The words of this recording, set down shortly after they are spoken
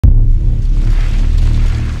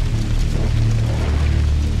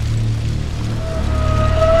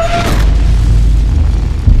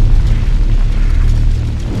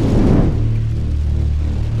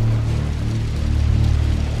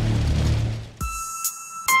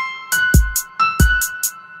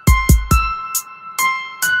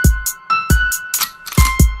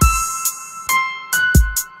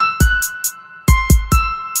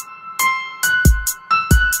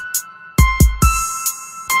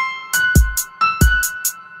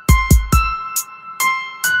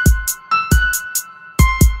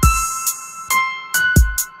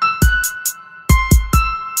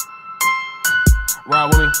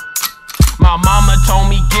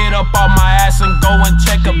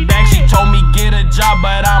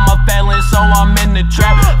the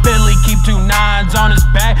trap. Philly keep 2 9s on his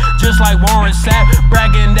back, just like Warren Sapp.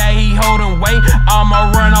 Bragging that he holding weight,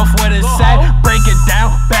 I'ma run off with a sack. Break it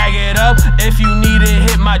down, bag it up, if you need it,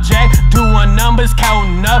 hit my jack. Doing numbers,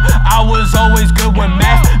 counting up, I was always good with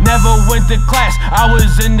math. Never went to class, I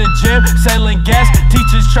was in the gym, selling gas.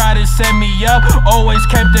 Teachers try to set me up, always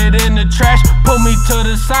kept it in the trash. Put me to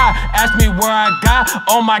the side, asked me where I got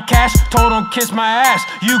all my cash. Told him kiss my ass,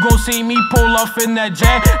 you gon' see me pull off in that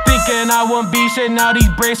jag. Thinking I wouldn't be shit, now these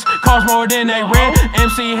bricks cost more than they rent.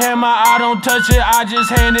 MC Hammer, I don't touch it, I just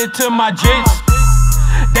hand it to my jits.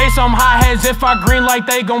 They some hotheads, if I green like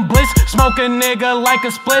they gon' blitz. Smoke a nigga like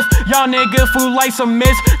a spliff, y'all nigga fool like some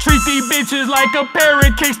miss. Treat these bitches like a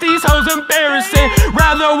parrot, kicks these hoes embarrassing.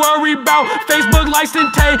 Rather worry about Facebook likes than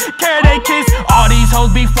take care of they kids. All these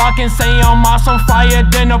hoes be flocking, say I'm awesome, fire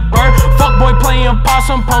than a bird. Fuck boy playing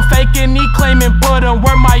possum, pump faking, he claiming put him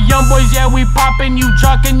where my young boys, yeah we poppin', you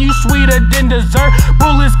jockin', you sweeter than dessert.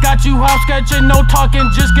 Bullets got you house sketching, no talking,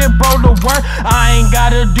 just get bro to work. I ain't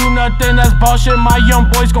gotta do nothing, that's bullshit, my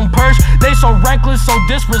young boys gon' purse. They so reckless, so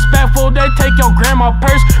disrespectful, they take your grandma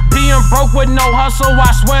purse. Being broke with no hustle,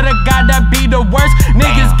 I swear to God that be the worst.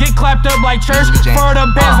 Niggas get clapped up like church, for the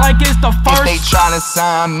bands like it's the first. If they tryna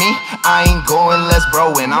sign me, I ain't going less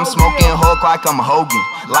bro. And I'm smoking Hulk like I'm Hogan.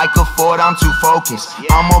 Like a Ford, I'm too focused.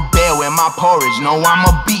 I'm a bear with my porridge, no I'm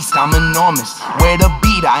a beast, I'm enormous. Where the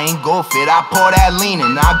beat, I ain't go fit, I pour that lean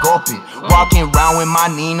and I gulp it. Walking around with my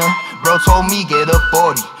Nina, bro told me get a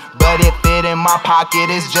 40. But it fit in my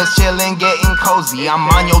pocket, it's just chillin', getting cozy. I'm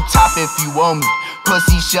on your top if you owe me.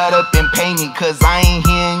 Pussy, shut up and pay me, cause I ain't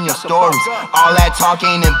hearing your stories. All that talk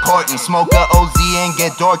ain't important. Smoke a OZ and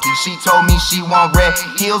get dorky. She told me she want red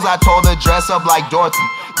heels, I told her dress up like Dorothy.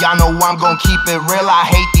 Y'all know I'm gon' keep it real, I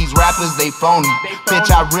hate these rappers, they phony.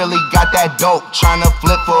 Bitch, I really got that dope, tryna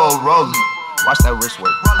flip for a rollie. Watch that wrist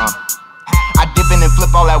work, I dip in and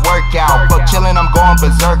flip all that workout. Fuck chillin', I'm going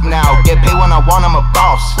berserk now. Get paid when I want, I'm a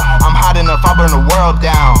boss. I'm hot enough, I'll burn the world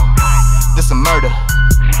down. This a murder,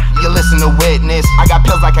 you listen to witness. I got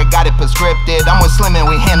pills like I got it prescripted. I'm with Slim and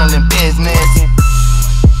we handling business.